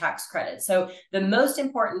fuel tax credit. So the most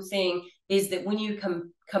important thing is that when you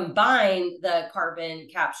combine the carbon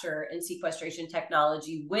capture and sequestration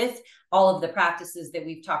technology with all of the practices that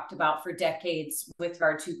we've talked about for decades with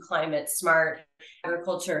regard to climate smart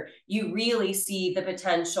agriculture, you really see the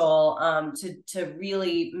potential to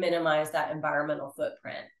really minimize that environmental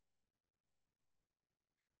footprint.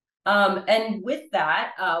 And with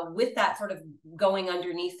that sort of going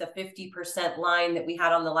underneath the 50% line that we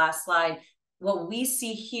had on the last slide, what we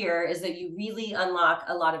see here is that you really unlock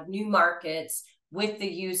a lot of new markets with the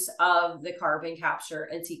use of the carbon capture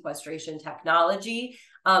and sequestration technology.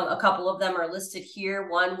 A couple of them are listed here.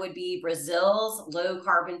 One would be Brazil's low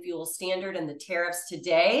carbon fuel standard, and the tariffs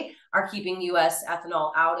today are keeping U.S.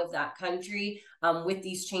 ethanol out of that country. With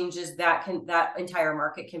these changes, that entire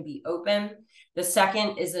market can be open. The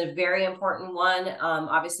second is a very important one,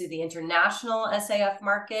 obviously the international SAF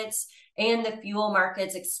markets and the fuel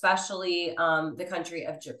markets, especially the country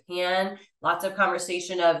of Japan. Lots of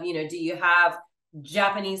conversation of, do you have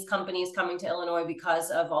Japanese companies coming to Illinois because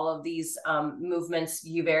of all of these movements?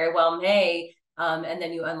 You very well may. And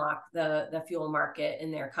then you unlock the fuel market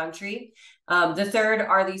in their country. The third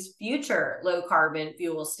are these future low carbon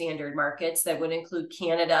fuel standard markets that would include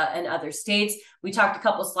Canada and other states. We talked a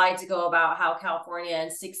couple slides ago about how California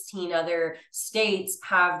and 16 other states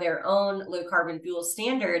have their own low carbon fuel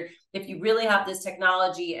standard. If you really have this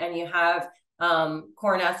technology and you have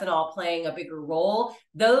corn ethanol playing a bigger role,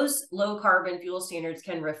 those low carbon fuel standards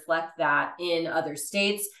can reflect that in other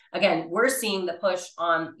states. Again, we're seeing the push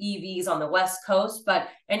on EVs on the West Coast, but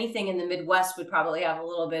anything in the Midwest would probably have a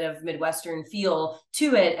little bit of Midwestern feel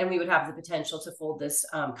to it, and we would have the potential to fold this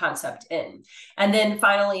concept in. And then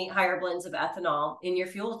finally, higher blends of ethanol in your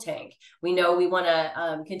fuel tank. We know we want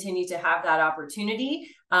to continue to have that opportunity,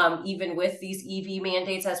 even with these EV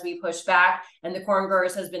mandates as we push back. And the Corn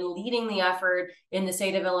Growers has been leading the effort in the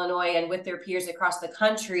state of Illinois and with their peers across the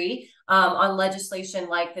country on legislation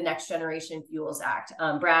like the Next Generation Fuels Act.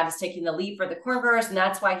 Brad is taking the lead for the Corn Growers, and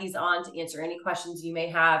that's why he's on to answer any questions you may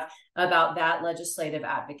have about that legislative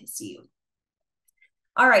advocacy.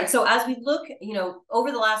 All right, so as we look,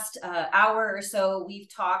 over the last hour or so,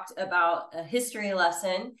 we've talked about a history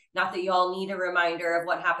lesson. Not that you all need a reminder of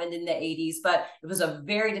what happened in the 80s, but it was a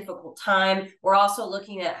very difficult time. We're also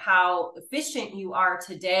looking at how efficient you are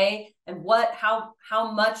today and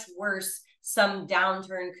how much worse some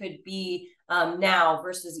downturn could be now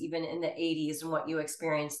versus even in the 80s and what you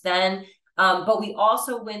experienced then. But we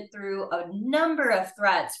also went through a number of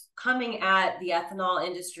threats coming at the ethanol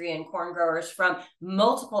industry and corn growers from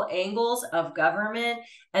multiple angles of government.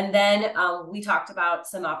 And then we talked about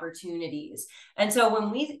some opportunities. And so when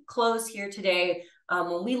we close here today,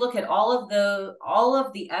 when we look at all of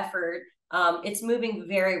the effort, it's moving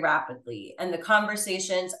very rapidly, and the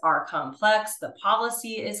conversations are complex. The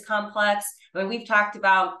policy is complex. I mean, we've talked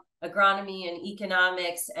about agronomy and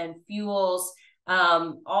economics and fuels,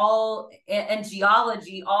 and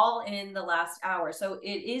geology all in the last hour. So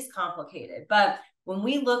it is complicated. But when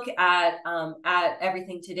we look at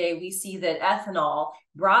everything today, we see that ethanol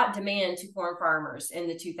brought demand to corn farmers in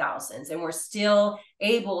the 2000s, and we're still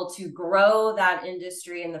able to grow that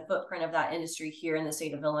industry and the footprint of that industry here in the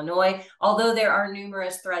state of Illinois, although there are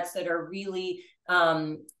numerous threats that are really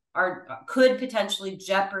could potentially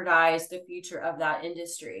jeopardize the future of that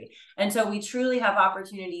industry. And so we truly have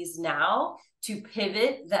opportunities now to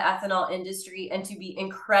pivot the ethanol industry and to be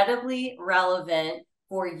incredibly relevant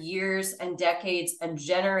for years and decades and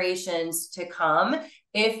generations to come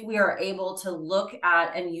if we are able to look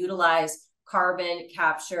at and utilize carbon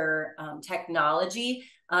capture technology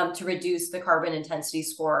to reduce the carbon intensity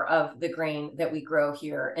score of the grain that we grow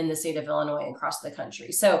here in the state of Illinois and across the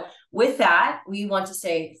country. So with that, we want to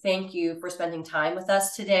say thank you for spending time with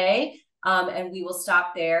us today. And we will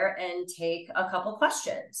stop there and take a couple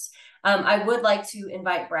questions. I would like to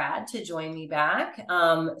invite Brad to join me back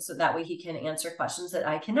so that way he can answer questions that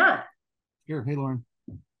I cannot. Sure. Hey, Lauren.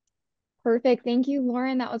 Perfect. Thank you,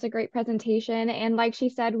 Lauren. That was a great presentation. And like she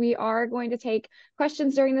said, we are going to take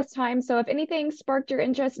questions during this time. So if anything sparked your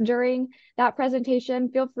interest during that presentation,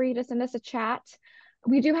 feel free to send us a chat.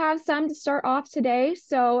 We do have some to start off today.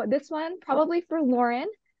 So this one probably for Lauren,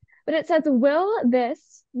 but it says, will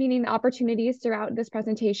this, meaning the opportunities throughout this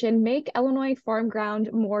presentation, make Illinois farm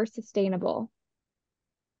ground more sustainable?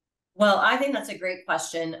 Well, I think that's a great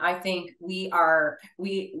question. I think we are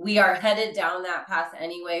headed down that path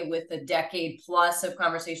anyway, with a decade plus of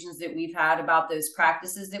conversations that we've had about those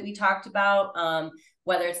practices that we talked about,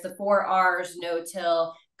 whether it's the 4 R's,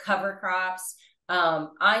 no-till, cover crops.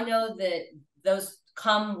 I know that those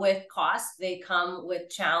come with costs, they come with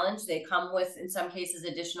challenge, they come with, in some cases,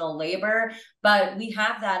 additional labor, but we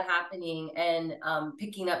have that happening and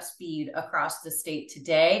picking up speed across the state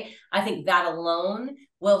today. I think that alone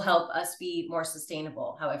will help us be more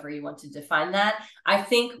sustainable, however you want to define that. I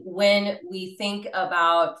think when we think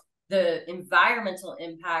about the environmental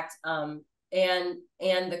impact and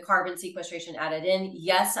the carbon sequestration added in,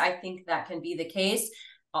 yes, I think that can be the case.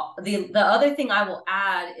 The other thing I will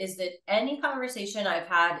add is that any conversation I've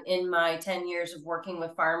had in my 10 years of working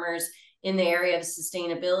with farmers in the area of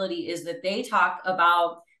sustainability is that they talk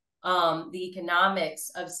about the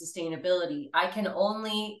economics of sustainability. I can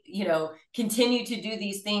only, continue to do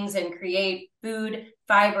these things and create food,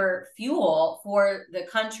 fiber, fuel for the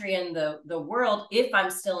country and the world if I'm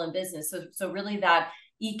still in business. So really that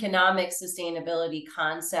economic sustainability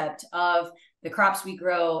concept of the crops we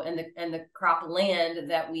grow and the crop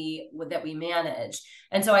land that we manage.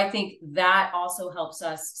 And so I think that also helps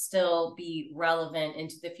us still be relevant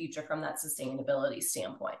into the future from that sustainability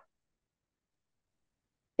standpoint.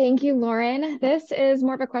 Thank you, Lauren. This is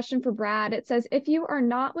more of a question for Brad. It says, if you are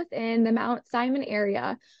not within the Mount Simon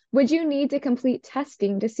area, would you need to complete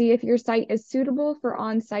testing to see if your site is suitable for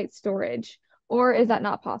on-site storage, or is that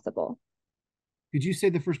not possible? Could you say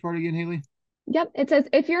the first part again, Haley? Yep. It says,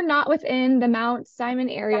 if you're not within the Mount Simon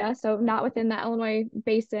area, so not within the Illinois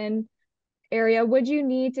Basin area, would you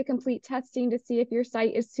need to complete testing to see if your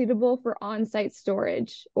site is suitable for on-site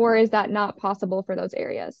storage, or is that not possible for those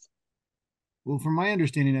areas? Well, from my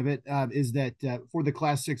understanding of it, is that for the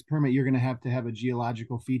Class 6 permit, you're going to have a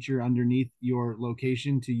geological feature underneath your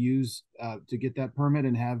location to use to get that permit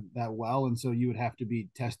and have that well. And so you would have to be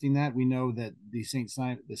testing that. We know that the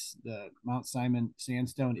the Mount Simon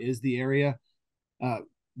sandstone is the area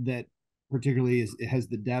that particularly it has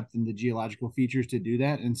the depth and the geological features to do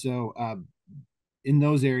that. And so in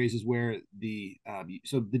those areas is where the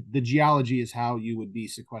geology is how you would be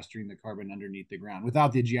sequestering the carbon underneath the ground.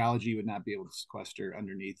 Without the geology, you would not be able to sequester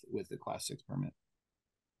underneath with the Class 6 permit.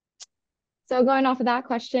 So going off of that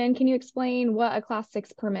question, can you explain what a Class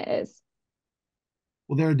 6 permit is?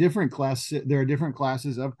 Well, there are different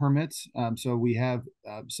classes of permits. So we have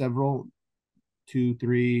several, 2,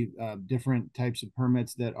 3 different types of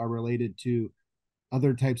permits that are related to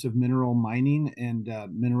other types of mineral mining and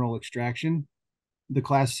mineral extraction. The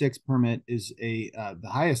Class 6 permit is the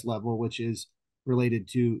highest level, which is related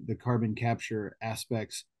to the carbon capture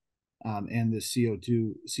aspects and the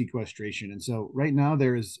CO2 sequestration. And so right now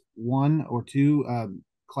there is 1 or 2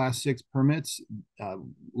 Class 6 permits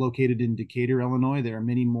located in Decatur, Illinois. There are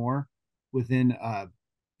many more within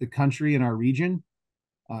the country and our region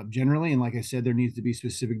generally. And like I said, there needs to be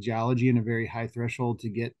specific geology and a very high threshold to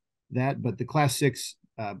get that. But the Class 6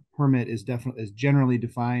 permit is generally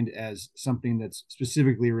defined as something that's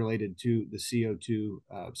specifically related to the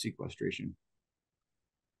CO2 sequestration.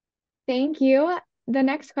 Thank you. The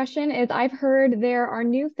next question is, I've heard there are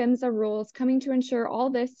new PHMSA rules coming to ensure all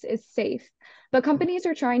this is safe, but companies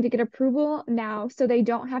are trying to get approval now so they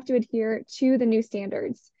don't have to adhere to the new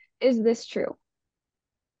standards. Is this true?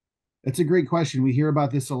 That's a great question. We hear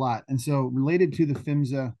about this a lot. And so related to the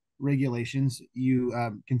PHMSA regulations, you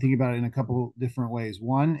can think about it in a couple different ways.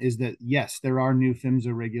 One is that, yes, there are new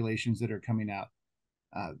PHMSA regulations that are coming out.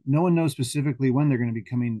 No one knows specifically when they're going to be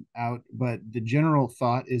coming out, but the general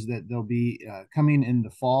thought is that they'll be coming in the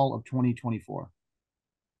fall of 2024.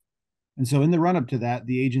 And so in the run up to that,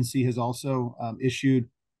 the agency has also issued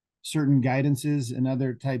certain guidances and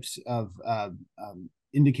other types of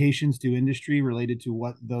indications to industry related to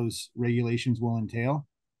what those regulations will entail.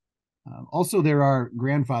 Also, there are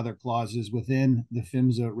grandfather clauses within the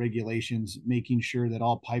PHMSA regulations, making sure that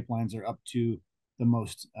all pipelines are up to the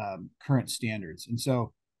most current standards. And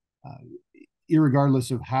so,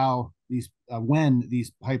 irregardless of how when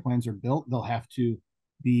these pipelines are built, they'll have to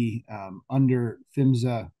be under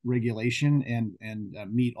PHMSA regulation and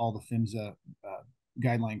meet all the PHMSA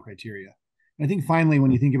guideline criteria. And I think finally,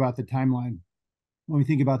 when you think about the timeline, when we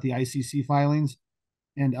think about the ICC filings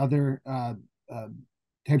and other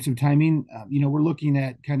types of timing, we're looking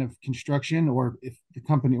at kind of construction, or if the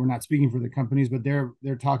company, we're not speaking for the companies, but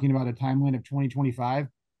they're talking about a timeline of 2025.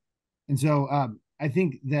 And so I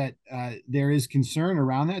think that there is concern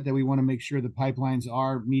around that we want to make sure the pipelines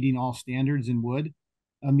are meeting all standards and would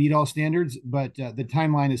meet all standards. But the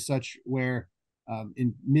timeline is such where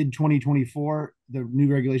in mid 2024, the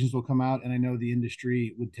new regulations will come out. And I know the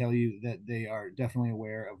industry would tell you that they are definitely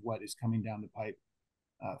aware of what is coming down the pipe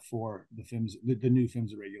for the PHMSA, the new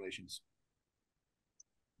PHMSA regulations.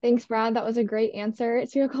 Thanks, Brad. That was a great answer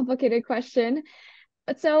to a complicated question.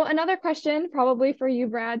 So another question probably for you,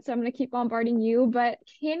 Brad, so I'm going to keep bombarding you, but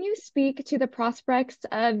can you speak to the prospects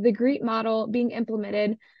of the GREET model being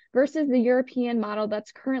implemented versus the European model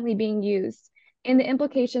that's currently being used, and the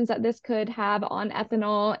implications that this could have on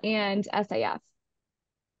ethanol and SAF?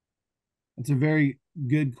 That's a very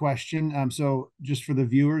good question. So just for the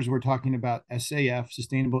viewers, we're talking about SAF,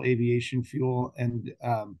 sustainable aviation fuel, and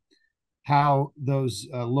how those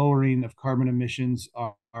lowering of carbon emissions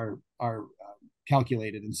are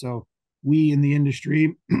calculated. And so we in the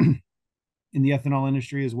industry, in the ethanol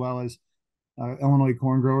industry, as well as Illinois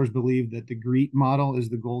corn growers, believe that the GREET model is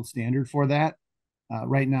the gold standard for that.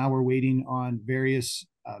 Right now, we're waiting on various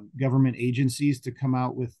government agencies to come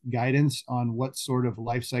out with guidance on what sort of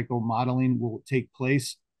life cycle modeling will take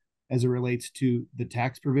place as it relates to the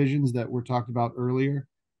tax provisions that were talked about earlier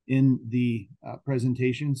in the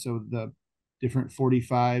presentation. So the different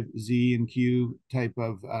 45Z and Q type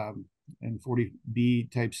of and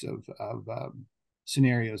 40B types of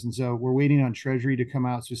scenarios. And so we're waiting on Treasury to come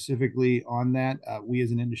out specifically on that. We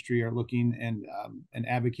as an industry are looking and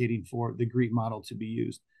advocating for the GREET model to be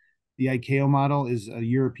used. The ICAO model is a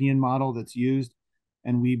European model that's used,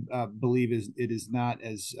 and we believe it is not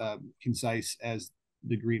as concise as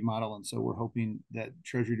the GREET model. And so we're hoping that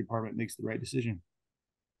Treasury Department makes the right decision.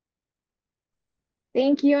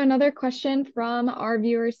 Thank you. Another question from our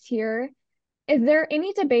viewers here. Is there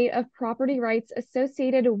any debate of property rights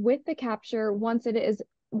associated with the capture once it is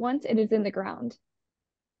in the ground?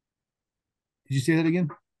 Did you say that again?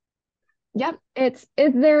 Yep. Is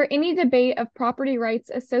there any debate of property rights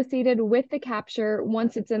associated with the capture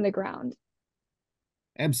once it's in the ground?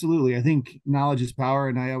 Absolutely. I think knowledge is power.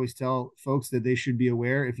 And I always tell folks that they should be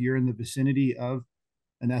aware, if you're in the vicinity of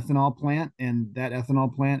an ethanol plant and that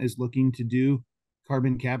ethanol plant is looking to do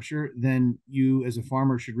carbon capture, then you as a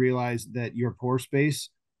farmer should realize that your pore space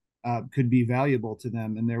could be valuable to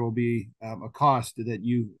them, and there will be a cost that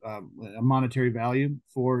a monetary value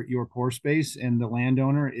for your pore space, and the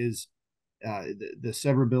landowner is the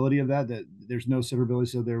severability of that there's no severability,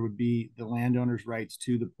 so there would be the landowner's rights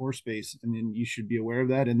to the pore space, and then you should be aware of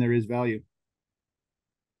that, and there is value.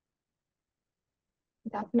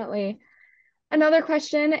 Definitely. Another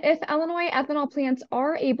question, if Illinois ethanol plants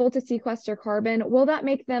are able to sequester carbon, will that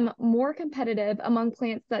make them more competitive among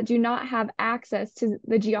plants that do not have access to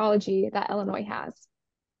the geology that Illinois has?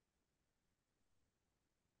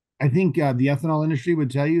 I think the ethanol industry would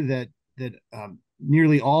tell you that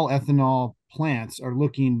nearly all ethanol plants are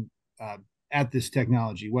looking at this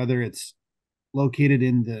technology, whether it's located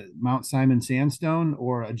in the Mount Simon sandstone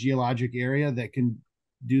or a geologic area that can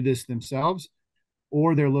do this themselves,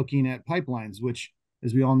 or they're looking at pipelines, which,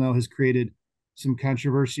 as we all know, has created some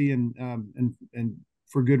controversy, and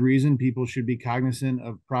for good reason. People should be cognizant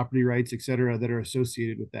of property rights, et cetera, that are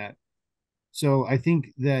associated with that. So I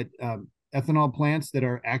think that ethanol plants that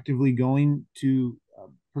are actively going to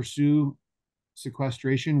pursue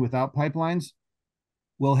sequestration without pipelines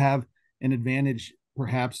will have an advantage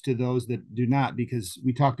perhaps to those that do not, because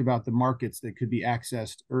we talked about the markets that could be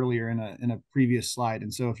accessed earlier in a previous slide.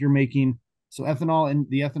 And so if you're making ethanol in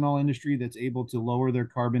the ethanol industry that's able to lower their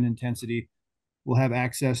carbon intensity will have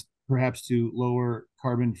access perhaps to lower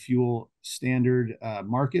carbon fuel standard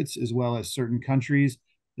markets, as well as certain countries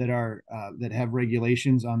that are that have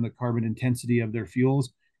regulations on the carbon intensity of their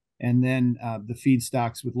fuels. And then the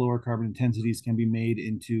feedstocks with lower carbon intensities can be made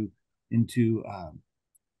into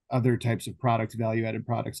other types of products, value-added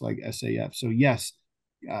products like SAF. So yes,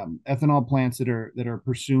 ethanol plants that are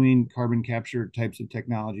pursuing carbon capture types of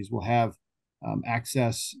technologies will have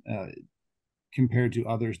access compared to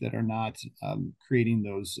others that are not creating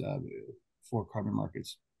those for carbon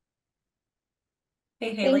markets.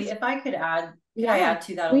 Hey, Haley, Thanks. if I could add, Yeah, I add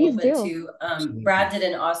to that a please little bit do. too? Brad did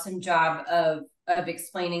an awesome job of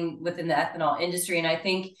explaining within the ethanol industry. And I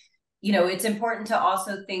think, it's important to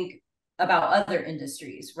also think about other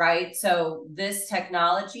industries, right? So this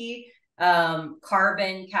technology,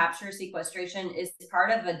 carbon capture sequestration, is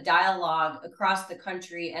part of a dialogue across the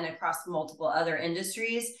country and across multiple other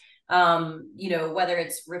industries. Whether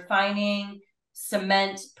it's refining,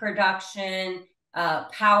 cement production,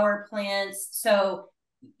 power plants. So,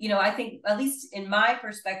 I think, at least in my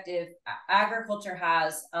perspective, agriculture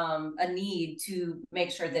has a need to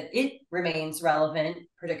make sure that it remains relevant,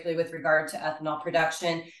 particularly with regard to ethanol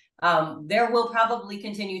production. There will probably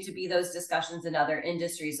continue to be those discussions in other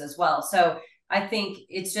industries as well. So I think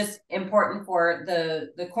it's just important for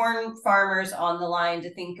the corn farmers on the line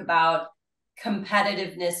to think about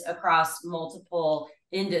competitiveness across multiple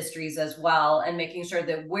industries as well, and making sure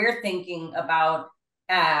that we're thinking about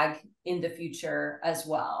ag in the future as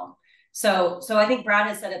well. So I think Brad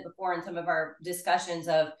has said it before in some of our discussions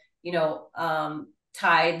of,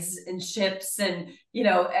 tides and ships, and,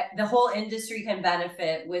 the whole industry can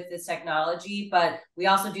benefit with this technology, but we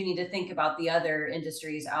also do need to think about the other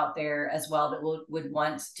industries out there as well that would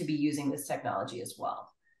want to be using this technology as well.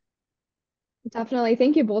 Definitely.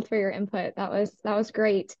 Thank you both for your input. That was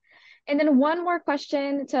great. And then one more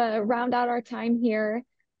question to round out our time here.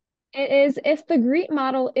 It is, if the GREET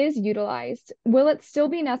model is utilized, will it still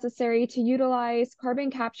be necessary to utilize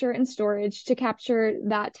carbon capture and storage to capture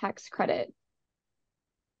that tax credit?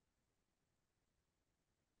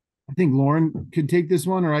 I think Lauren could take this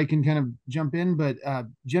one, or I can kind of jump in. But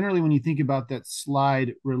generally, when you think about that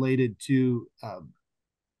slide related to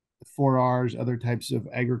 4Rs, other types of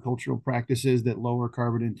agricultural practices that lower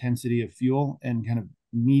carbon intensity of fuel and kind of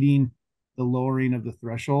meeting the lowering of the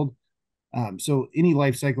threshold. So any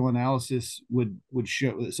life cycle analysis would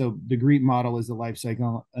show. So the GREET model is the life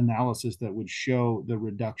cycle analysis that would show the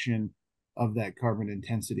reduction of that carbon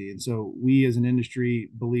intensity. And so we as an industry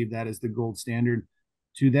believe that is the gold standard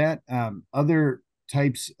to that. Other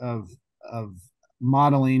types of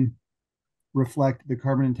modeling reflect the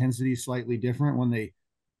carbon intensity slightly different when they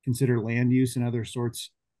consider land use and other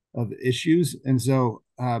sorts of issues. And so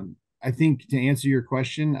I think to answer your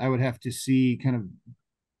question, I would have to see kind of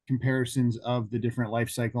comparisons of the different life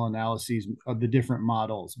cycle analyses of the different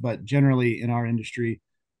models. But generally in our industry,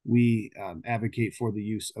 we advocate for the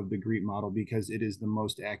use of the GREET model because it is the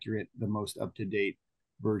most accurate, the most up-to-date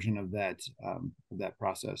version of that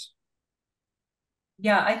process.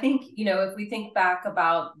 Yeah, I think, if we think back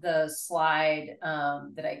about the slide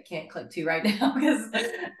that I can't click to right now because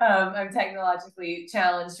I'm technologically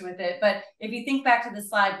challenged with it. But if you think back to the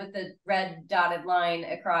slide with the red dotted line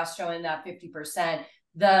across showing that 50%,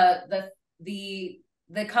 the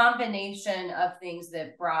combination of things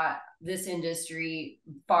that brought this industry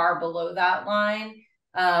far below that line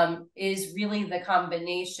is really the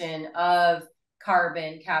combination of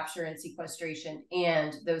carbon capture and sequestration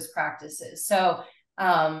and those practices. So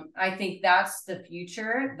I think that's the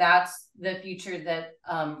future. That's the future that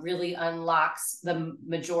really unlocks the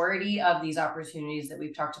majority of these opportunities that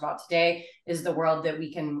we've talked about today, is the world that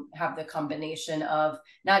we can have the combination of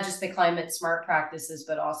not just the climate smart practices,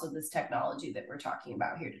 but also this technology that we're talking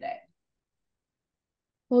about here today.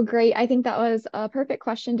 Well, great. I think that was a perfect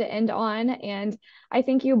question to end on. And I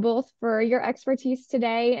thank you both for your expertise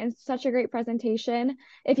today and such a great presentation.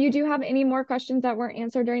 If you do have any more questions that weren't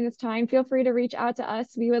answered during this time, feel free to reach out to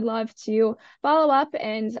us. We would love to follow up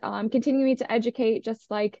and continue to educate, just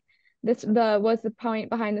like this was the point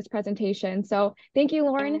behind this presentation. So thank you,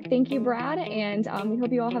 Lauren. Thank you, Brad. And we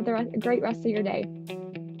hope you all have a great rest of your day.